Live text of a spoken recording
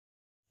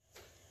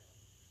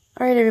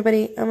Alright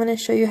everybody, I'm going to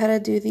show you how to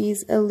do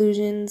these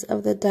illusions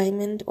of the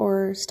diamond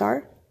or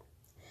star.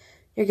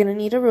 You're going to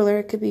need a ruler.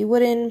 It could be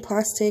wooden,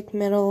 plastic,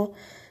 metal,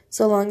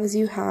 so long as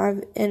you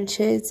have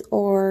inches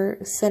or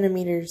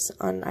centimeters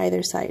on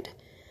either side.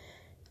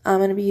 I'm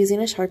going to be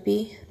using a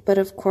Sharpie, but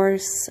of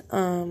course,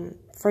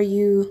 for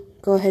you,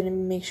 go ahead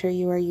and make sure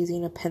you are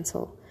using a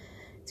pencil.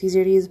 It's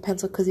easier to use a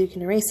pencil because you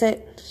can erase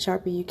it.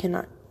 Sharpie, you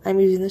cannot. I'm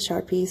using the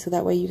Sharpie so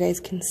that way you guys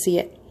can see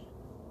it.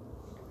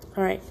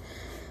 Alright.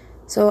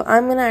 So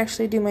I'm going to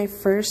actually do my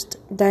first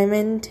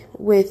diamond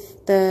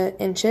with the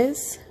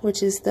inches,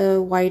 which is the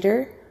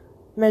wider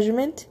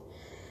measurement.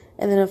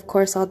 And then of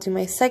course I'll do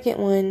my second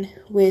one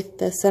with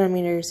the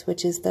centimeters,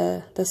 which is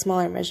the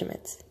smaller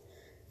measurements.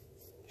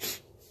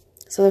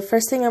 So the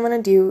first thing I'm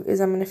going to do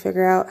is I'm going to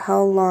figure out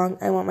how long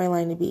I want my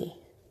line to be.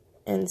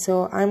 And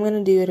so I'm going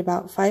to do it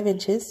about 5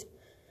 inches.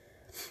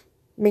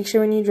 Make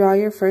sure when you draw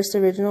your first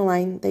original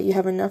line that you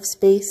have enough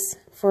space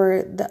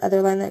for the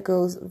other line that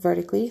goes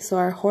vertically. So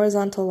our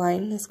horizontal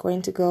line is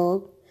going to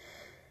go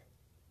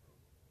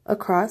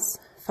across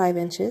 5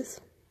 inches.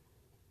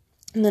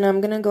 And then I'm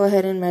going to go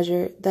ahead and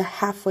measure the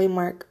halfway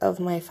mark of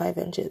my 5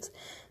 inches,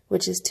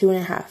 which is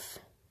 2.5.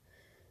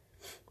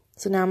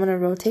 So now I'm going to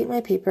rotate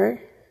my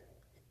paper,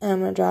 and I'm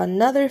going to draw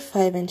another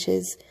 5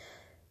 inches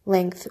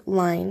length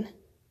line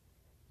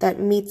that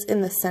meets in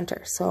the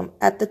center. So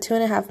at the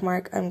 2.5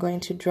 mark, I'm going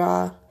to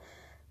draw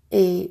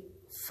a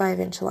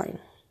 5-inch line.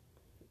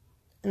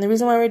 And the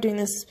reason why we're doing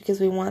this is because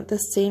we want the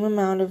same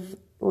amount of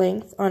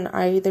length on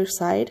either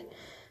side,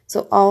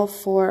 so all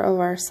 4 of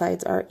our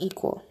sides are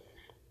equal.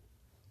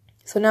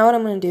 So now what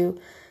I'm going to do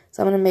is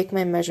I'm going to make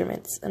my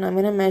measurements, and I'm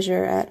going to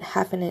measure at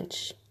 1/2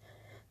 inch.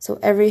 So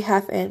every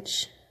 1/2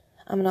 inch,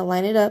 I'm going to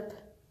line it up.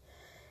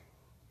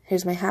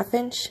 Here's my 1/2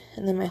 inch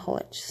and then my whole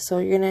inch. So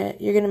you're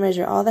gonna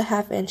measure all the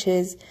 1/2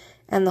 inches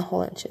and the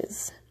whole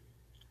inches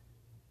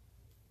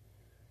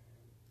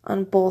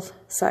on both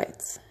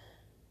sides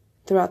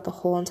throughout the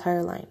whole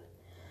entire line.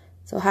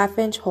 So 1/2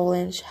 inch, whole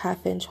inch,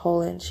 1/2 inch,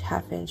 whole inch,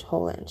 1/2 inch,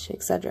 whole inch,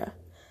 etc.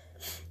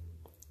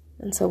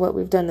 And so what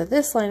we've done to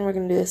this line, we're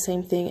going to do the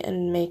same thing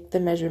and make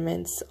the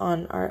measurements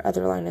on our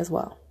other line as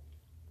well.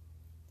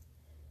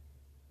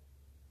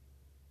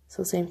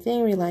 So same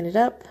thing, we line it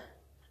up,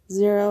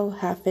 0,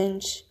 1/2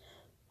 inch,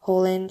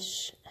 whole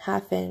inch,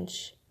 1/2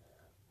 inch,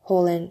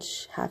 whole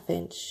inch, 1/2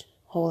 inch,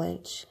 whole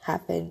inch,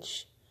 1/2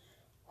 inch,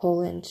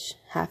 whole inch,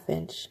 1/2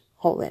 inch,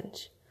 whole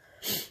inch.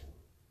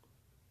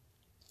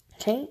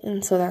 Okay,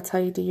 and so that's how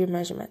you do your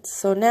measurements.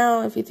 So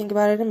now, if you think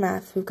about it in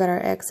math, we've got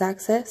our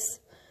x-axis,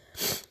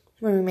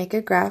 where we make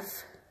a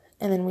graph,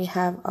 and then we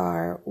have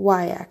our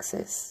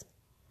y-axis.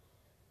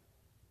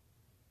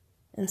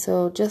 And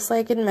so just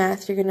like in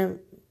math, you're going to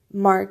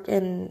mark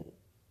and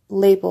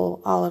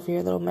label all of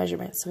your little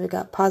measurements. So we've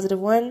got positive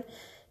 1,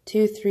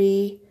 2,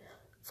 3,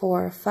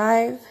 4,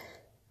 5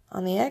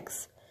 on the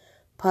x,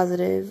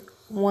 positive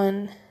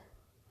 1,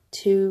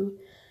 2,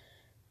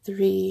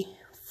 3,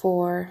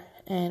 4,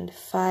 and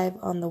 5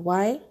 on the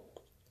y.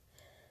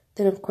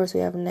 Then of course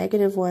we have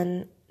negative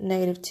 1,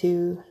 negative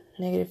 2,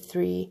 negative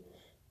 3,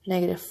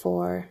 negative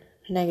 4,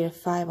 negative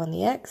 5 on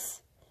the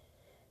x.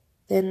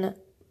 Then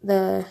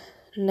the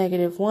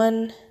negative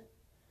 1,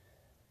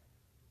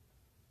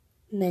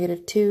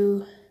 negative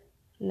 2,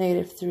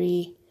 negative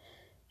 3,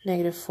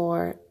 negative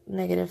 4,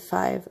 negative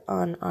 5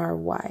 on our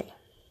y.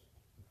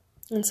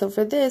 And so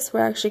for this, we're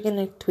actually going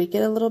to tweak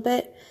it a little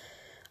bit.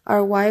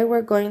 Our y,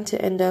 we're going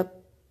to end up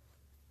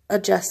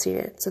adjusting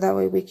it, so that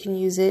way we can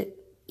use it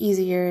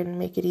easier and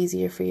make it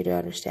easier for you to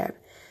understand.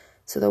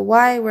 So the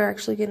y, we're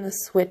actually going to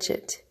switch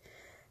it.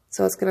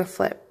 So it's going to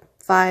flip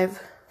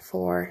 5,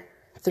 4,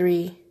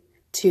 3,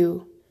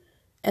 2,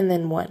 and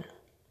then 1.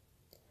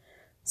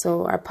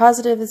 So our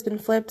positive has been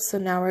flipped, so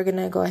now we're going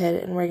to go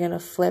ahead and we're going to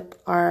flip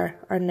our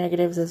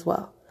negatives as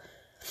well.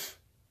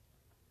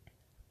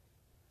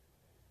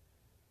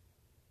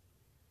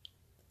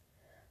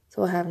 So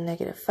we'll have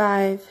negative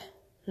 5,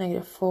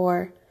 negative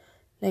 4,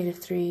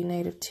 negative 3,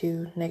 negative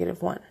 2,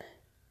 negative 1.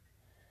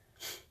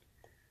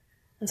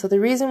 And so the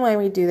reason why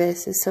we do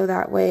this is so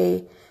that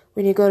way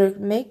when you go to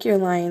make your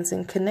lines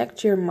and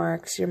connect your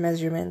marks, your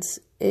measurements,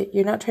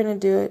 you're not trying to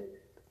do it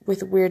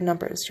with weird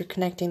numbers. You're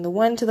connecting the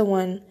 1 to the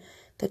 1,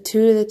 the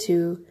 2 to the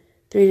 2,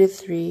 3 to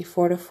 3,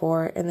 4 to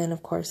 4, and then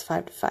of course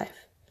 5 to 5.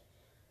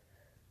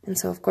 And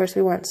so of course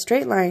we want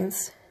straight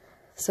lines,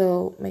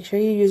 so make sure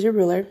you use your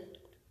ruler.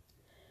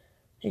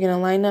 You're going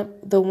to line up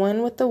the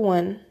 1 with the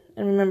 1,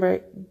 and remember,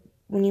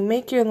 when you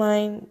make your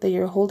line, that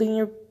you're holding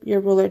your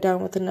ruler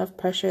down with enough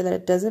pressure that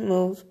it doesn't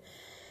move,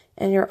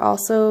 and you're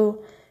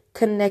also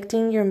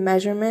connecting your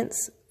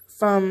measurements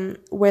from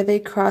where they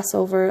cross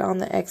over on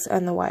the x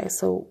and the y,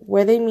 so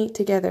where they meet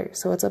together,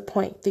 so it's a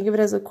point. Think of it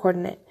as a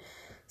coordinate.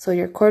 So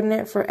your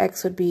coordinate for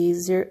x would be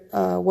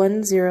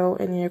 1, 0,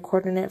 and your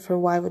coordinate for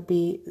y would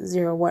be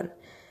 0, 1.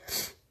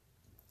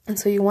 And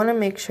so you want to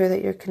make sure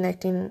that you're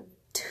connecting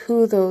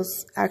to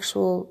those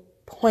actual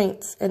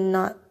points and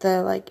not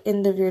the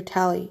end of your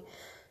tally.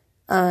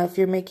 If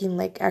you're making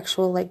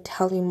actual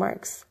tally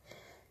marks.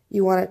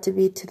 you want it to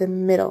be to the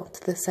middle,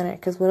 to the center,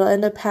 because what will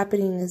end up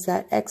happening is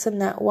that X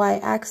and that Y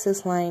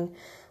axis line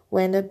will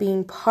end up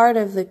being part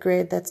of the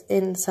grid that's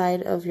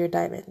inside of your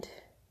diamond.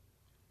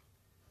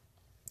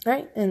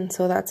 Right? And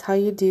so that's how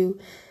you do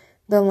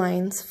the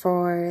lines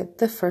for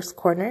the first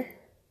corner.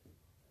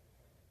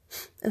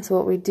 And so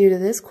what we do to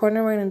this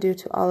corner, we're going to do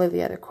to all of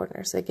the other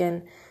corners.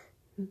 Again,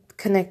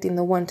 connecting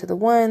the 1 to the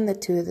 1, the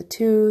 2 to the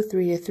 2,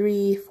 3 to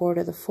 3, 4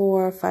 to the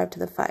 4, 5 to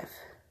the 5.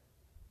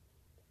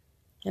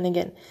 And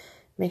again,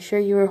 make sure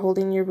you are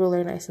holding your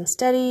ruler nice and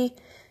steady.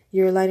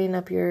 You're lining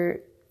up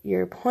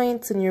your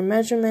points and your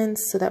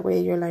measurements so that way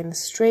your line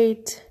is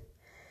straight.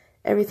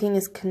 Everything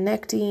is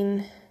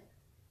connecting.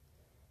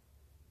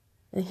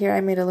 And here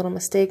I made a little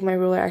mistake. My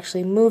ruler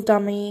actually moved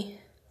on me.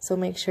 So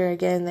make sure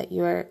again that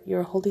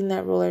you're holding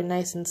that ruler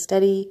nice and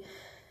steady,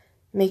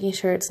 making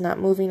sure it's not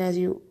moving as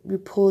you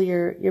pull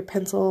your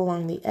pencil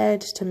along the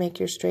edge to make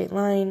your straight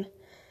line.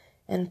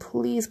 And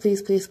please,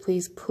 please, please,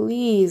 please,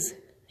 please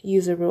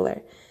use a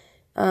ruler.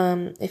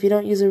 If you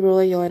don't use a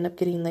ruler, you'll end up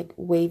getting like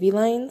wavy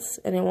lines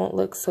and it won't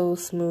look so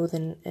smooth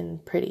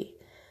and pretty.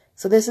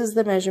 So this is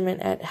the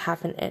measurement at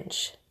 1/2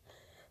 inch.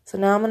 So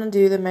now I'm going to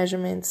do the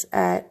measurements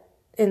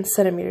in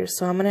centimeters.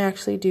 So I'm going to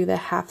actually do the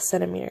 1/2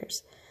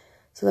 centimeters.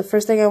 So the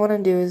first thing I want to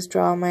do is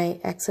draw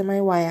my X and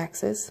my Y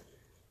axis.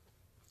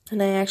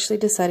 And I actually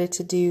decided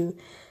to do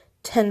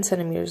 10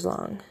 centimeters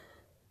long.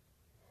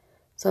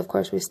 So of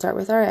course we start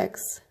with our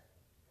X.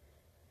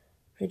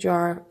 We draw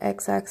our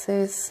X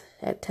axis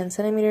at 10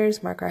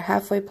 centimeters, mark our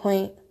halfway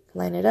point,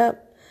 line it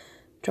up,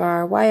 draw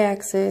our Y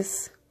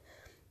axis,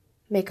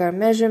 make our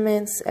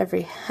measurements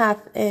every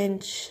 1/2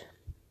 inch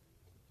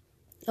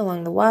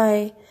along the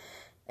Y,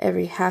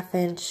 every 1/2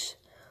 inch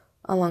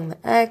along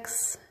the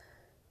X.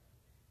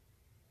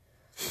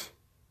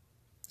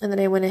 And then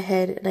I went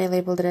ahead and I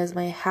labeled it as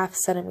my 1/2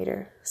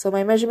 centimeter. So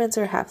my measurements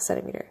are 1/2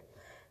 centimeter.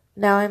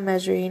 Now I'm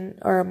measuring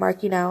or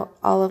marking out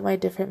all of my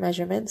different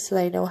measurements so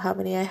that I know how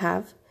many I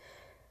have.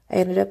 I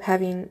ended up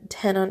having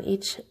 10 on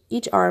each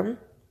arm.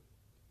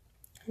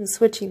 I'm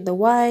switching the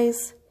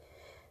Y's,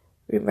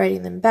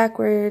 writing them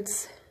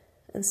backwards.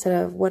 Instead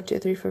of 1, 2,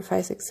 3, 4,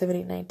 5, 6, 7,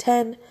 8, 9,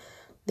 10,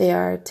 they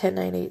are 10,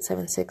 9, 8,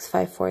 7, 6,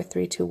 5, 4,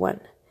 3, 2,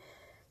 1.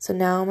 So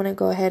now I'm going to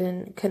go ahead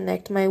and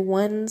connect my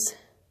 1s,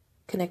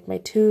 connect my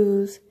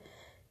 2s,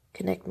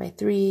 connect my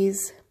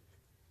 3s.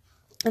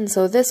 And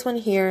so this one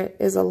here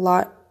is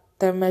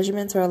the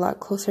measurements are a lot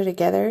closer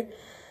together.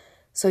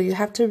 So you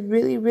have to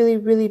really, really,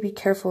 really be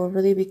careful and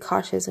really be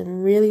cautious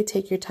and really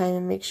take your time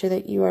and make sure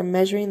that you are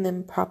measuring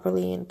them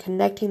properly and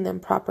connecting them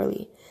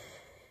properly.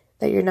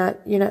 That you're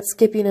not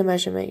skipping a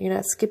measurement, you're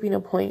not skipping a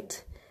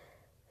point.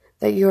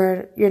 That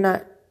you're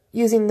not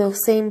using the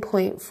same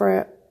point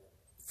for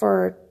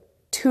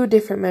 2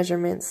 different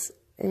measurements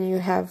and you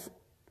have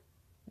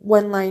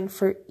 1 line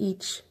for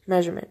each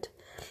measurement.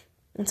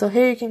 And so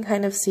here you can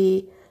kind of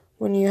see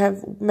when you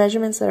have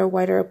measurements that are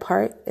wider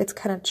apart, it's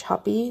kind of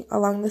choppy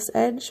along this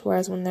edge,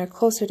 whereas when they're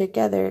closer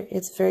together,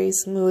 it's very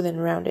smooth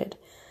and rounded.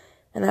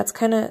 And that's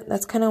kind of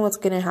what's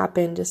going to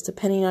happen, just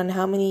depending on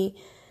how many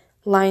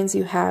lines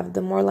you have.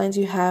 The more lines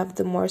you have,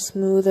 the more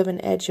smooth of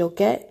an edge you'll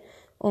get,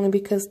 only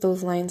because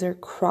those lines are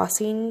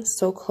crossing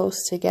so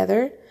close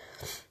together.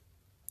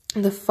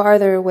 The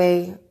farther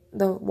away,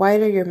 the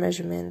wider your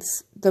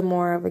measurements, the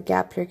more of a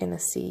gap you're going to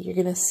see. You're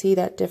going to see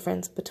that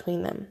difference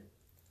between them.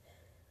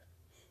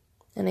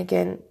 And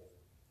again,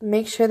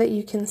 make sure that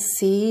you can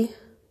see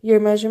your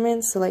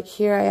measurements. So like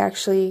here, I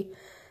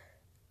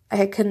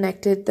had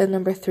connected the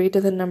number 3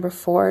 to the number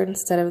 4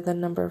 instead of the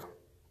number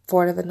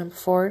 4 to the number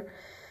 4.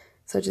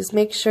 So just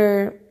make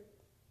sure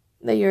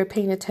that you're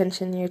paying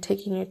attention, you're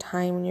taking your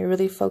time, and you're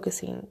really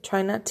focusing.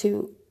 Try not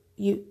to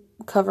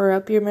cover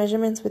up your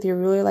measurements with your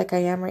ruler like I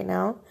am right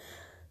now,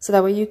 so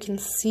that way you can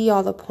see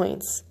all the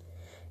points.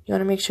 You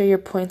want to make sure your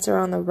points are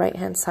on the right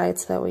hand side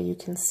so that way you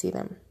can see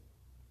them.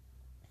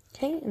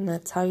 Okay, and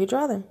that's how you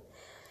draw them.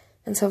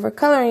 And so for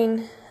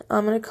coloring,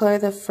 I'm going to color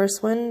the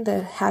first one,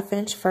 the 1/2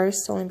 inch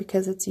first, only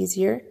because it's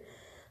easier.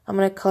 I'm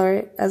going to color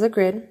it as a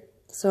grid.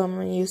 So I'm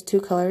going to use 2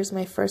 colors.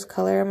 My first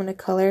color I'm going to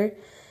color,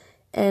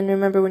 and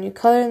remember when you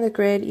color in the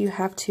grid, you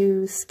have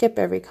to skip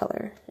every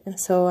color. And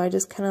so I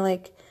just kind of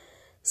like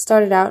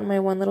started out in my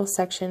one little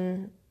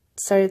section,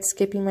 started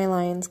skipping my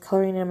lines,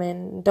 coloring them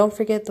in. Don't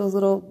forget those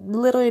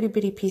little itty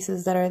bitty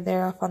pieces that are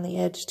there off on the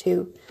edge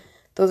too.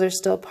 Those are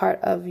still part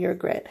of your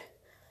grid.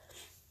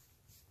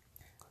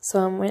 So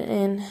I went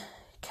in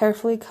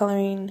carefully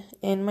coloring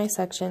in my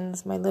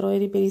sections, my little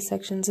itty bitty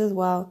sections as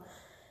well.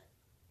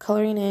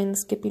 Coloring in,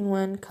 skipping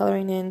one,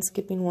 coloring in,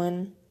 skipping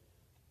one.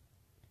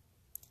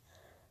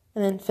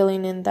 And then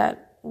filling in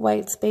that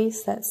white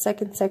space, that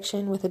second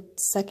section with a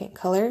second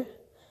color.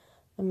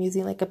 I'm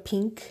using like a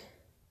pink.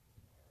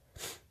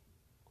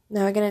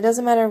 Now again, it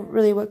doesn't matter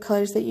really what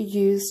colors that you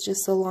use,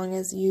 just so long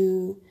as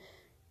you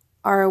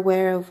are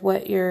aware of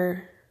what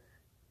your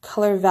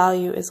color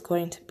value is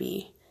going to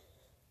be.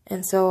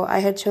 And so I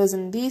had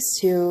chosen these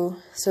 2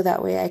 so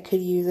that way I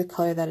could use a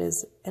color that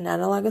is an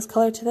analogous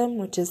color to them,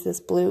 which is this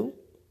blue.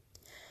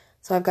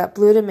 So I've got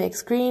blue to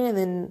mix green, and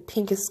then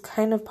pink is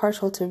kind of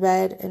partial to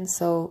red, and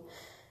so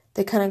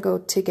they kind of go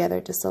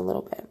together just a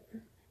little bit.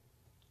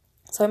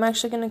 So I'm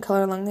actually going to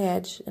color along the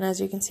edge, and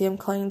as you can see, I'm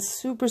coloring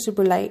super,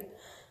 super light.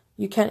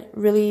 You can't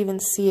really even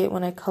see it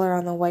when I color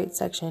on the white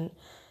section.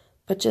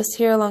 But just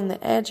here along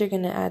the edge, you're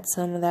going to add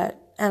some of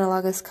that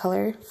analogous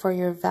color for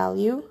your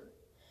value.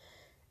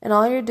 And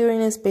all you're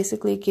doing is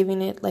basically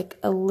giving it like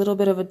a little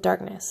bit of a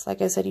darkness.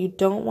 Like I said, you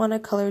don't want to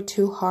color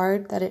too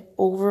hard that it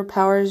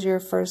overpowers your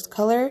first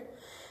color.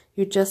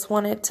 You just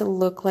want it to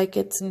look like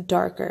it's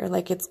darker,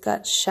 like it's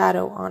got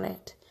shadow on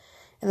it.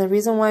 And the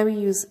reason why we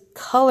use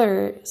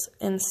colors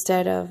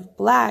instead of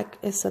black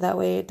is so that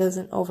way it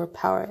doesn't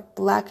overpower it.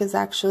 Black is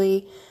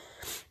actually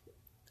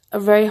a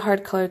very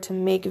hard color to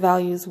make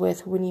values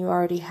with when you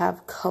already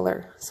have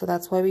color. So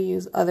that's why we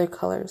use other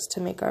colors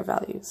to make our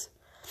values.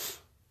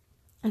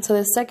 And so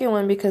the second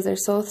one, because they're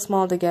so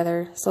small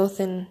together, so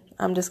thin,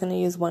 I'm just going to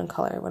use one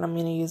color when I'm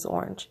going to use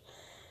orange.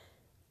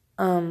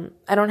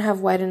 I don't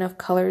have wide enough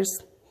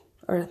colors,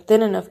 or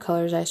thin enough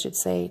colors, I should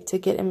say, to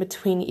get in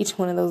between each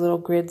one of those little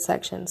grid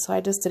sections. So I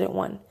just did it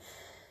one.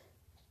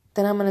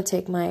 Then I'm going to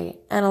take my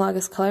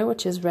analogous color,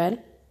 which is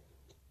red,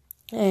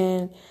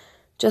 and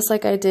just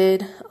like I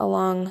did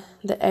along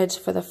the edge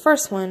for the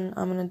first one,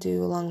 I'm going to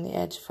do along the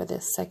edge for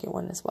this second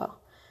one as well.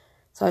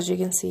 So as you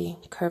can see,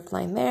 curved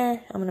line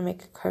there, I'm going to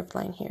make a curved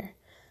line here.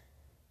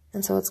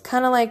 And so it's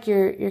kind of like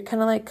you're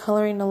kind of like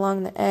coloring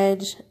along the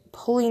edge,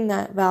 pulling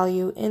that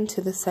value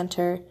into the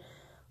center,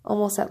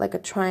 almost at like a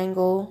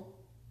triangle,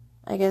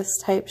 I guess,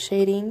 type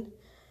shading.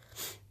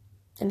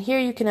 And here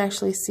you can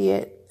actually see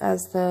it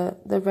as the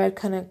red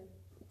kind of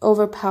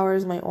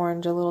overpowers my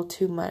orange a little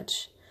too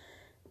much.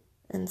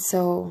 And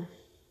so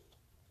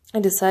I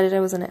decided I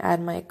was going to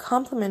add my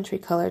complementary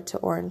color to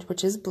orange,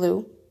 which is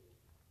blue.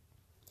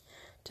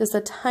 Just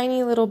a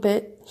tiny little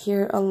bit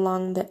here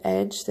along the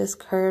edge, this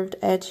curved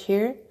edge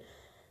here.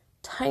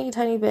 Tiny,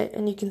 tiny bit,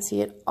 and you can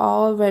see it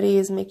already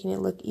is making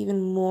it look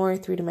even more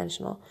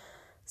three-dimensional.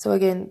 So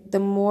again, the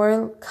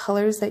more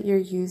colors that you're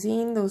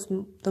using,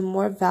 the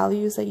more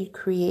values that you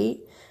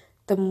create,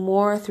 the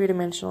more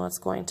three-dimensional it's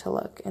going to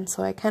look. And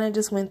so I kind of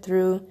just went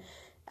through,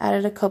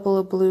 added a couple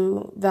of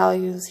blue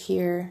values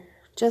here,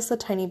 just a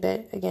tiny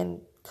bit.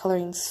 Again,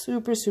 coloring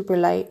super, super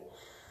light,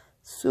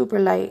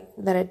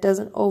 that it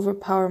doesn't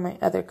overpower my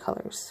other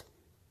colors.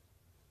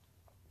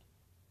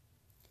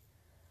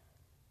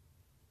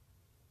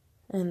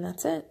 And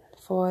that's it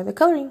for the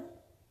coloring.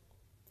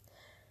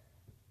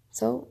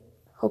 So,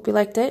 hope you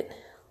liked it.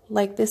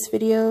 Like this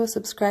video,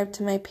 subscribe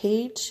to my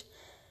page,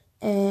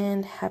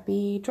 and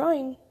happy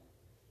drawing!